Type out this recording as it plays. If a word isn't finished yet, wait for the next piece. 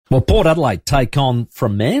Well, Port Adelaide take on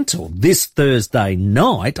Fremantle this Thursday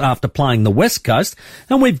night after playing the West Coast.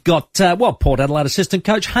 And we've got, Port Adelaide assistant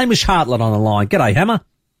coach Hamish Hartlett on the line. G'day, Hammer.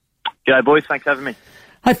 G'day, boys. Thanks for having me.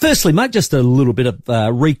 Hey, firstly, mate, just a little bit of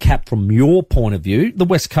recap from your point of view. The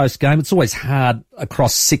West Coast game, it's always hard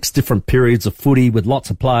across 6 different periods of footy with lots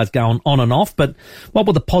of players going on and off. But what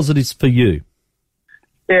were the positives for you?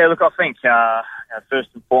 Yeah, look, I think first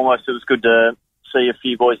and foremost, it was good to see a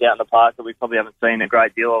few boys out in the park that we probably haven't seen a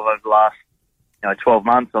great deal of over the last 12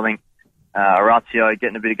 months. I think Orazio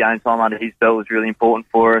getting a bit of game time under his belt was really important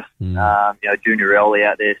for us. Junior Rioli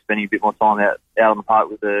out there spending a bit more time out on the park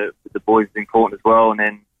with the boys is important as well. And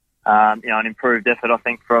then an improved effort, I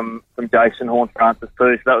think, from Jason Horne-Francis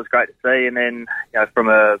too. So that was great to see. And then from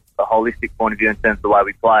a holistic point of view in terms of the way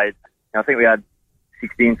we played, I think we had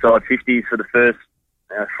 60 inside 50s for the first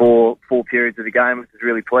four periods of the game, which is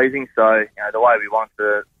really pleasing. So the way we wanted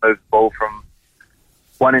to move the ball from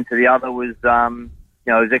one end to the other was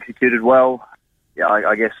was executed well.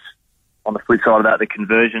 I guess on the flip side of that, the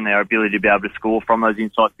conversion, our ability to be able to score from those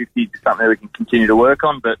inside 50s is something that we can continue to work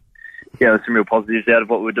on. But there's some real positives out of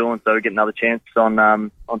what we're doing. So we get another chance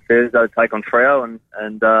on Thursday to take on Freo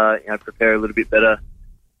and prepare a little bit better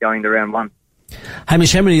going to round one.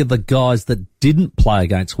 Hamish, how many of the guys that didn't play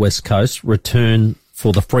against West Coast return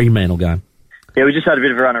for the Fremantle game? Yeah, we just had a bit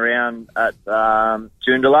of a run around at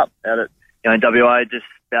Joondalup out at in WA just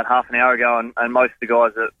about half an hour ago, and most of the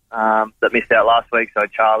guys that missed out last week, so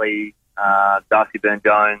Charlie, Darcy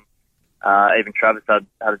Burn-Jones, even Travis had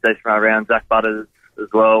a decent run around, Zach Butters as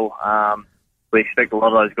well. We expect a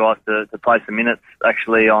lot of those guys to play some minutes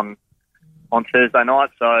actually on Thursday night.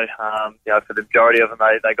 So, for the majority of them,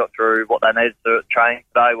 they got through what they needed to train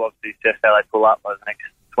today. We'll obviously assess how they pull up over the next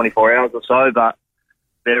 24 hours or so, but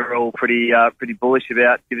they're all pretty bullish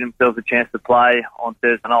about giving themselves a chance to play on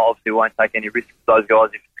Thursday night. Obviously, we won't take any risks with those guys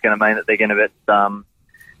if it's going to mean that they're going to get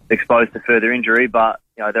exposed to further injury, but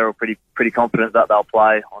they're all pretty confident that they'll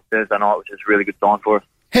play on Thursday night, which is a really good sign for us.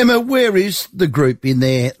 Hammer, where is the group in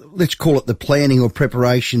there? Let's call it the planning or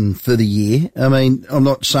preparation for the year. I mean, I'm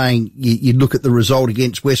not saying you look at the result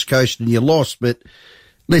against West Coast and you lost, but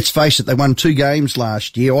let's face it, they won 2 games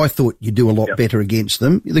last year. I thought you'd do a lot better against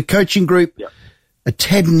them. The coaching group a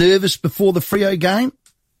tad nervous before the Freo game?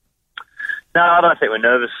 No, I don't think we're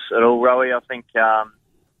nervous at all, Rowie. I think,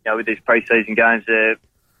 with these pre-season games, they're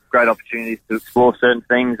great opportunities to explore certain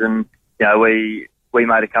things, and, we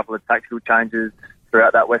made a couple of tactical changes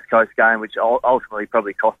throughout that West Coast game, which ultimately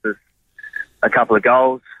probably cost us a couple of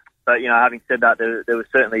goals. But, having said that, there was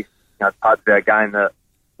certainly parts of our game that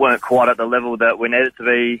weren't quite at the level that we needed to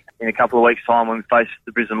be in a couple of weeks' time when we faced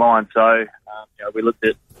the Brisbane Lions. So, we looked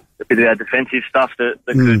at a bit of our defensive stuff that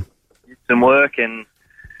could use some work, and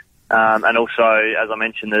also, as I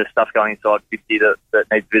mentioned, the stuff going inside 50 that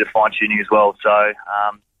needs a bit of fine-tuning as well. So,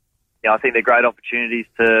 I think they're great opportunities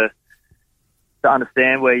to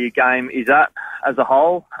understand where your game is at as a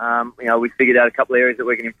whole. We figured out a couple of areas that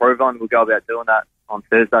we can improve on. We'll go about doing that on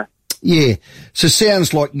Thursday. Yeah. So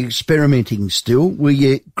sounds like you're experimenting still. Will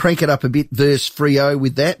you crank it up a bit versus Freo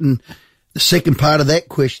with that? And the second part of that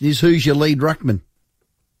question is, who's your lead ruckman?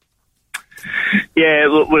 Yeah,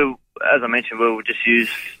 look, as I mentioned, we'll just use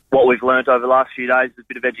what we've learnt over the last few days, a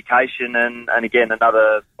bit of education and again,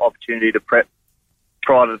 another opportunity to prep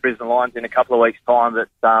prior to the Brisbane Lions in a couple of weeks' time. But,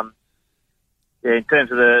 in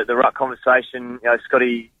terms of the ruck conversation,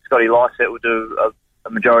 Scotty Lysett will do a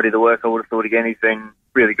majority of the work. I would have thought. Again, he's been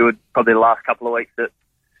really good probably the last couple of weeks that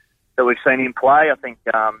we've seen him play. I think,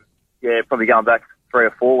 probably going back 3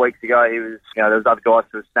 or 4 weeks ago, he was, there was other guys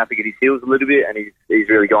who were snapping at his heels a little bit, and he's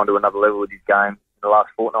really gone to another level with his game in the last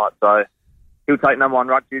fortnight. So he'll take number 1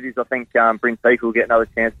 ruck duties. I think Bryn Peake will get another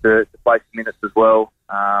chance to play some minutes as well.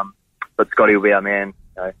 But Scotty will be our man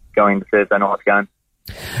going into Thursday night's game.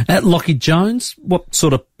 At Lockie Jones, what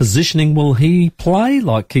sort of positioning will he play?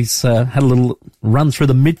 Like he's had a little run through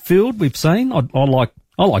the midfield we've seen.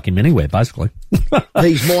 I like him anywhere, basically.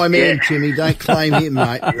 He's my man, Timmy. Don't claim him,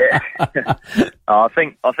 mate. Yeah. I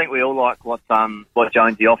think we all like what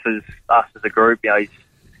Jonesy offers us as a group.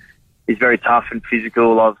 He's very tough and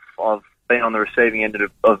physical. I've been on the receiving end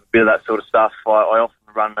of a bit of that sort of stuff. I often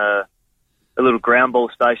run a little ground ball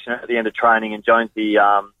station at the end of training, and Jonesy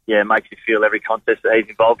makes you feel every contest that he's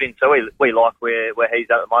involved in. So we like where he's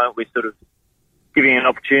at the moment. We're sort of giving him an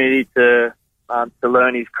opportunity to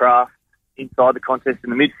learn his craft inside the contest in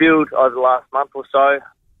the midfield over the last month or so.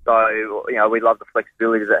 So, we love the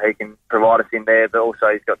flexibility that he can provide us in there, but also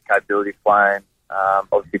he's got the capability of playing,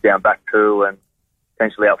 obviously down back too, and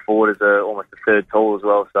potentially out forward as almost a third tall as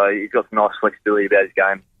well. So he's got some nice flexibility about his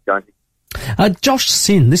game, Jonesy. Josh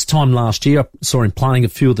Sin, this time last year, I saw him playing a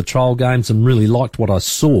few of the trial games and really liked what I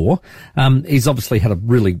saw. He's obviously had a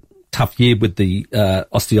really tough year with the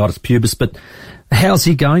osteitis pubis, but how's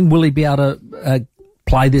he going? Will he be able to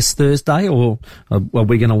play this Thursday, or are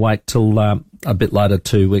we going to wait till a bit later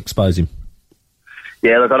to expose him?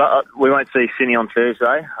 Yeah, look, we won't see Sinny on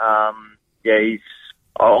Thursday. I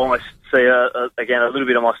almost see, again, a little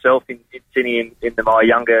bit of myself in Sinny in my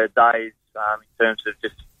younger days in terms of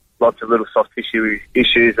just lots of little soft tissue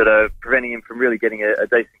issues that are preventing him from really getting a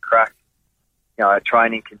decent crack,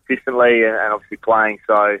 training consistently and obviously playing.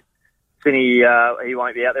 So Sinny, he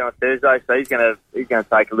won't be out there on Thursday, so he's going to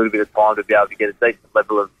take a little bit of time to be able to get a decent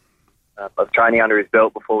level of training under his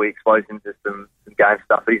belt before we expose him to some game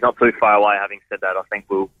stuff. But he's not too far away. Having said that, I think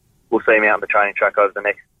we'll see him out on the training track over the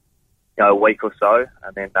next week or so,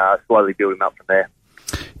 and then slowly build him up from there.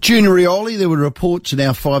 Junior Rioli, there were reports in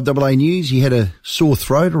our 5AA News he had a sore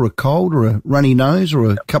throat or a cold or a runny nose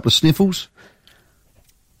or a couple of sniffles.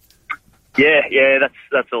 Yeah,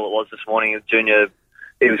 that's all it was this morning. Junior,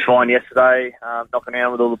 he was fine yesterday, knocking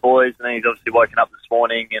around with all the boys, and then he's obviously woken up this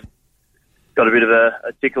morning and got a bit of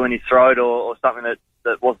a tickle in his throat or something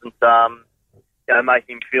that wasn't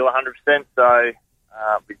making him feel 100%. So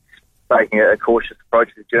we're taking a cautious approach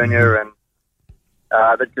to Junior, and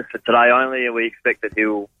that's just for today only, and we expect that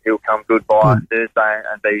he'll come good by Thursday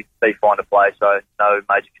and be fine to play. So no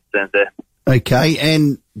major concerns there. Okay,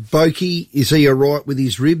 and Boki, is he all right with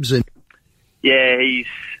his ribs? And he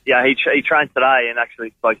trained today and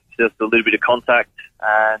actually spoke to just a little bit of contact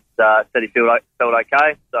and said he felt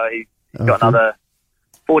okay. So he's got another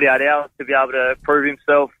 48 hours to be able to prove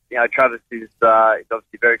himself. Travis is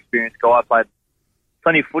obviously a very experienced guy, played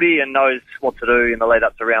plenty of footy and knows what to do in the lead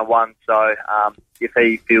up to round one. So if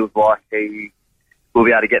he feels like he will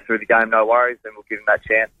be able to get through the game, no worries, then we'll give him that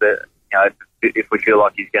chance. But if we feel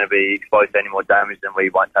like he's going to be exposed to any more damage, then we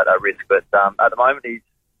won't take that risk. But at the moment, he's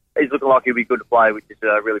looking like he'll be good to play, which is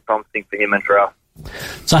really promising for him and for us.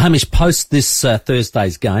 So, Hamish, post this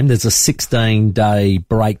Thursday's game, there's a 16-day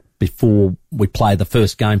break before we play the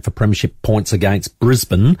first game for premiership points against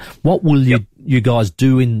Brisbane. What will you guys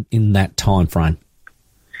do in that time frame?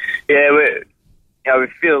 Yeah, we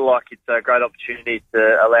feel like it's a great opportunity to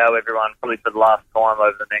allow everyone, probably for the last time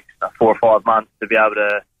over the next 4 or 5 months, to be able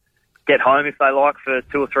to get home if they like for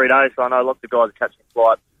 2 or 3 days. So I know lots of guys are catching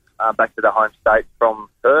flights back to their home state from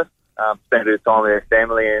Perth, spend a bit of time with their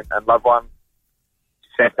family and loved ones.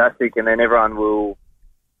 It's fantastic. And then everyone will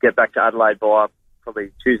get back to Adelaide by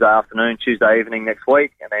probably Tuesday afternoon, Tuesday evening next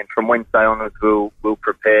week. And then from Wednesday onwards, we'll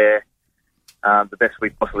prepare the best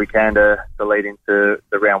we possibly can to lead into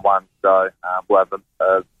the round one. So we'll have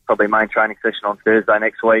a probably main training session on Thursday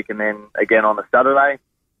next week, and then again on the Saturday.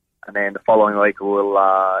 And then the following week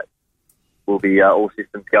we'll be all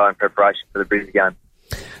systems go in preparation for the Brisbane game.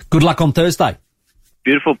 Good luck on Thursday.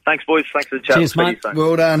 Beautiful. Thanks, boys. Thanks for the chat. Cheers, mate.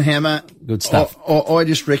 Well done, Hammer. Good stuff. I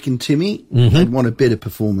just reckon, Timmy, they'd want a better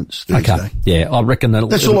performance Thursday. Okay. Yeah, I reckon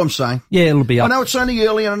that's all I'm saying. Yeah, it'll be up. I know it's only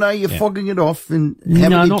early, and I know you're fogging it off, and No,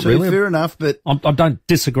 Hammer did not too, really. fair enough, but I don't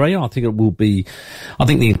disagree. I think it will be. I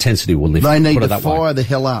think the intensity will lift. they need Put it to that way. fire the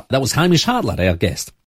hell up. That was Hamish Hartlett, our guest.